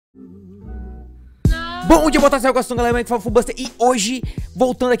Bom dia, boa tarde, eu gosto, galera, que fala Fullbuster. E hoje,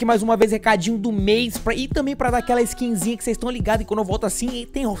 voltando aqui mais uma vez, recadinho do mês e também pra dar aquela skinzinha que vocês estão ligados. E quando eu volto assim,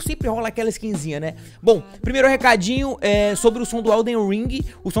 sempre rola aquela skinzinha, né? Bom, primeiro recadinho é sobre o som do Elden Ring.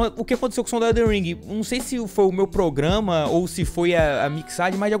 O que aconteceu com o som do Elden Ring? Não sei se foi o meu programa ou se foi a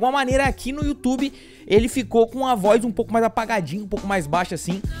mixagem, mas de alguma maneira aqui no YouTube ele ficou com a voz um pouco mais apagadinha, um pouco mais baixa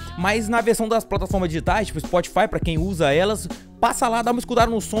assim. Mas na versão das plataformas digitais, tipo Spotify, pra quem usa elas, passa lá, dá uma escutada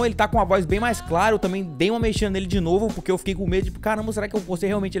no som, ele tá com a voz bem mais clara. Eu também dei uma mexida nele de novo, porque eu fiquei com medo de, caramba, será que eu postei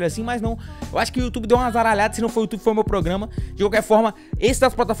realmente ele assim? Mas não, eu acho que o YouTube deu uma zaralhada, se não foi o YouTube, foi o meu programa. De qualquer forma, esse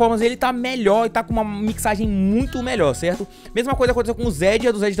das plataformas, ele tá melhor e tá com uma mixagem muito melhor, certo? Mesma coisa aconteceu com o Zed,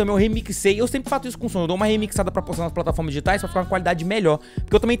 a do Zed também eu remixei. Eu sempre faço isso com o som, eu dou uma remixada pra postar nas plataformas digitais, pra ficar uma qualidade melhor,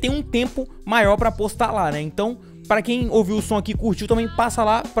 porque eu também tenho um tempo maior pra postar lá, né? Então, para quem ouviu o som aqui e curtiu, também passa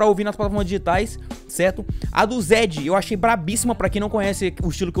lá pra ouvir nas plataformas digitais, certo? A do Zed, eu achei brabíssima. Pra quem não conhece, o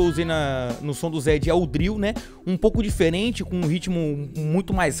estilo que eu usei no som do Zed é o drill, né? Um pouco diferente, com um ritmo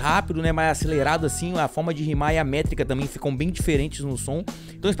muito mais rápido, né? Mais acelerado assim, a forma de rimar e a métrica também ficam bem diferentes no som.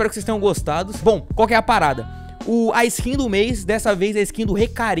 Então espero que vocês tenham gostado. Bom, qual que é a parada? A skin do mês, dessa vez é a skin do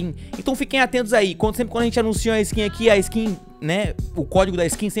HECARIM. Então fiquem atentos aí, sempre quando a gente anuncia a skin aqui, a skin, né, o código da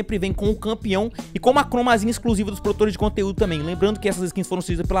skin sempre vem com o campeão e com uma cromazinha exclusiva dos produtores de conteúdo também. Lembrando que essas skins foram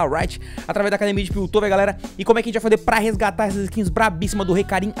cedidas pela Riot através da academia de Picpay, galera. E como é que a gente vai fazer pra resgatar essas skins brabíssimas do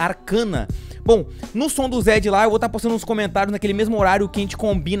HECARIM ARCANA? Bom, no som do Zed lá, eu vou estar postando nos comentários naquele mesmo horário que a gente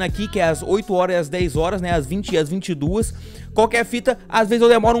combina aqui, que é às 8 horas e às 10 horas, né, às 20 e às 22. Qualquer fita, às vezes eu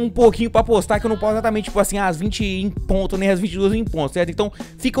demoro um pouquinho pra postar, que eu não posto exatamente, tipo assim, às 20 em ponto, nem às 22 em ponto, certo? Então,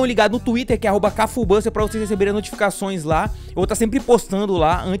 ficam ligados no Twitter, que é @Fullbuster, pra vocês receberem notificações lá. Eu vou estar sempre postando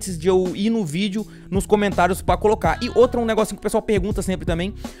lá, antes de eu ir no vídeo, nos comentários pra colocar. E um negocinho que o pessoal pergunta sempre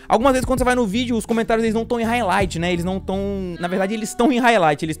também. Algumas vezes quando você vai no vídeo, os comentários eles não estão em highlight, né? Eles não estão... Na verdade, eles estão em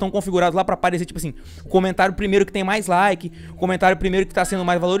highlight, eles estão configurados lá pra aparecer, tipo assim, o comentário primeiro que tem mais like, o comentário primeiro que tá sendo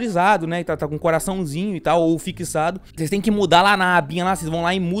mais valorizado, né? Tá com um coraçãozinho e tal, ou fixado. Vocês têm que mudar lá na abinha lá, vocês vão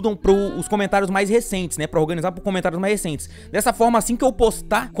lá e mudam os comentários mais recentes, né? Pra organizar por comentários mais recentes. Dessa forma, assim que eu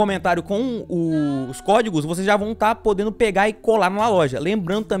postar comentário com os códigos, vocês já vão estar podendo pegar e colar na loja.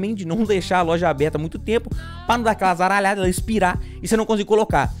 Lembrando também de não deixar a loja aberta muito tempo, pra não dar aquela zaralhada, ela expirar e você não conseguir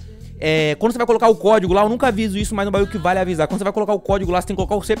colocar. Quando você vai colocar o código lá, eu nunca aviso isso, mas no bagulho que vale avisar. Quando você vai colocar o código lá, você tem que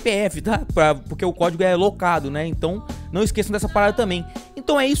colocar o CPF, tá? Porque o código é locado, né? Então, não esqueçam dessa parada também.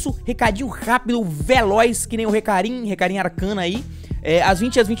 Então é isso, recadinho rápido, veloz, que nem o HECARIM ARCANA aí. Às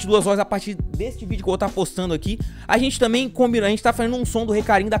 20 e às 22 horas, a partir deste vídeo que eu vou estar postando aqui, a gente também combinou, a gente tá fazendo um som do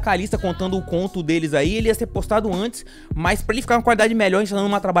HECARIM da Calista, contando o conto deles aí. Ele ia ser postado antes, mas pra ele ficar com qualidade melhor, a gente tá dando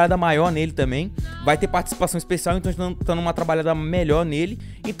uma trabalhada maior nele também. Vai ter participação especial, então a gente tá dando uma trabalhada melhor nele.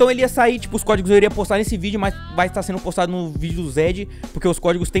 Então ele ia sair, tipo, os códigos eu iria postar nesse vídeo, mas vai estar sendo postado no vídeo do Zed, porque os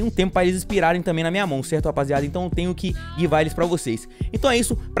códigos tem um tempo pra eles expirarem também na minha mão, certo, rapaziada? Então eu tenho que guivar eles pra vocês. Então é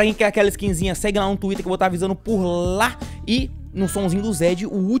isso, pra quem quer aquela skinzinha, segue lá no Twitter que eu vou estar avisando por lá. E no somzinho do Zed,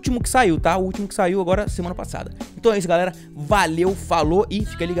 o último que saiu, tá? O último que saiu agora semana passada. Então é isso, galera. Valeu, falou e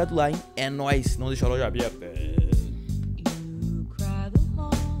fica ligado lá, hein? É nóis, não deixa a loja aberta.